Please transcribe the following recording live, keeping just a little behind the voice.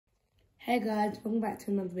Hey guys, welcome back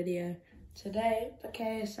to another video. Today,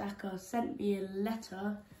 Bukayo Saka sent me a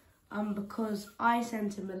letter because I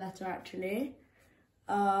sent him a letter actually.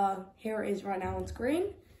 Here it is right now on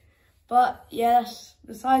screen. But yes,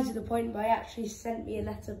 besides the point, but he actually sent me a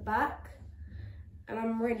letter back. And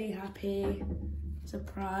I'm really happy,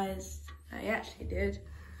 surprised that he actually did.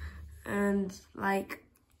 And like,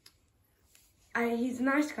 he's a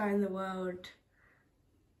nice guy in the world.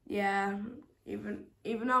 Yeah. Even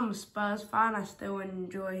though I'm a Spurs fan, I still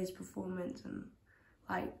enjoy his performance and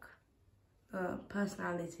like the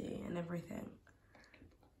personality and everything.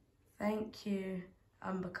 Thank you,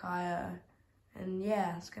 Bukayo. And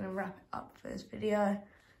yeah, it's gonna wrap it up for this video.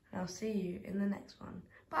 And I'll see you in the next one.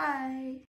 Bye.